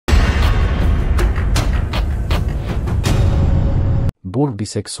Burrë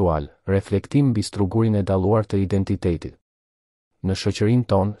biseksual, reflektim mbi strugurin e dalluar të identitetit. Në shoqërinë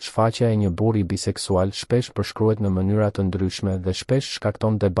tonë, shfaqja e një burri biseksual shpesh përshkruhet në mënyra të ndryshme dhe shpesh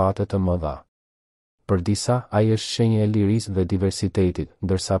shkakton debate të mëdha. Për disa, ai është shenjë e lirisë dhe diversitetit,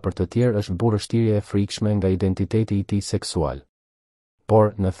 ndërsa për të tjerë është burrështirje e frikshme nga identiteti i tij seksual.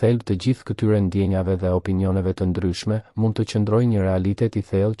 Por, në thelb të gjithë këtyre ndjenjave dhe opinioneve të ndryshme, mund të qëndrojë një realitet i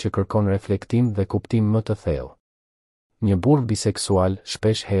thellë që kërkon reflektim dhe kuptim më të thellë. Një burrë biseksual,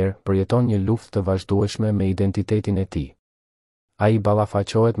 shpesh herë, përjeton një luftë të vazhdueshme me identitetin e tij. Ai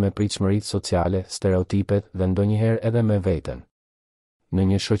ballafaqohet me pritshmëritë sociale, stereotipet dhe ndonjëherë edhe me veten. Në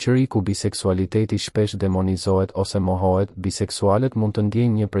një shoqëri ku biseksualiteti shpesh demonizohet ose mohohet, biseksualët mund të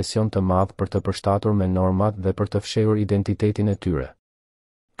ndjejnë një presion të madh për të përshtatur me normat dhe për të fshehur identitetin e tyre.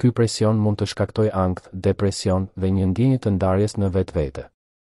 Ky presion mund të shkaktojë ankth, depresion dhe një ndjenjë të ndarjes në vetvete.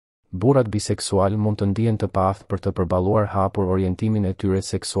 Burrat biseksual mund të ndihen të paaftë për të përballuar hapur orientimin e tyre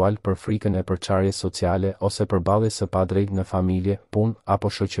seksual për frikën e përçarjes sociale ose përballjes së padrejtë në familje, punë apo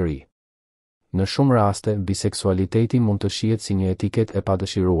shoqëri. Në shumë raste, biseksualiteti mund të shihet si një etiketë e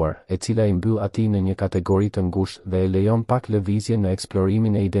padëshiruar, e cila i mbyll atij në një kategori të ngushtë dhe e lejon pak lëvizje në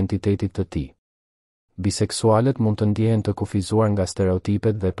eksplorimin e identitetit të tij. Biseksualët mund të ndjehen të kufizuar nga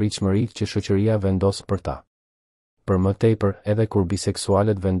stereotipet dhe pritshmëritë që shoqëria vendos për ta. Për më tepër, edhe kur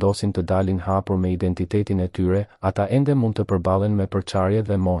biseksualët vendosin të dalin hapur me identitetin e tyre, ata ende mund të përballen me përçarje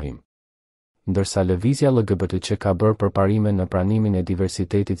dhe mohim. Ndërsa lëvizja LGBTQ ka bërë përparime në pranimin e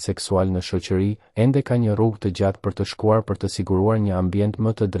diversitetit seksual në shoqëri, ende ka një rrugë të gjatë për të shkuar për të siguruar një ambient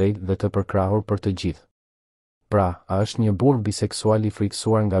më të drejtë dhe të përkrahur për të gjithë. Pra, a është një burrë biseksual i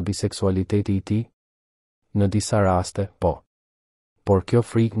frikësuar nga biseksualiteti i tij? Në disa raste, po. Por kjo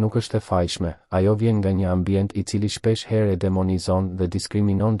frikë nuk është e fajshme, ajo vjen nga një ambient i cili shpesh herë e demonizon dhe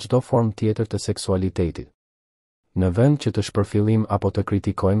diskriminon çdo formë tjetër të seksualitetit. Në vend që të shpërfillim apo të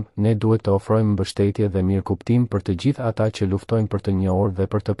kritikojmë, ne duhet të ofrojmë mbështetje dhe mirëkuptim për të gjithë ata që luftojnë për të njohur dhe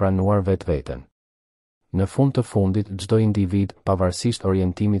për të pranuar vetveten. Në fund të fundit, çdo individ, pavarësisht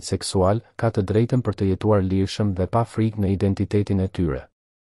orientimit seksual, ka të drejtën për të jetuar lirshëm dhe pa frikë në identitetin e tyre.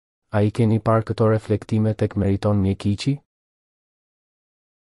 A i keni parë këto reflektime tek meriton mjekiqi?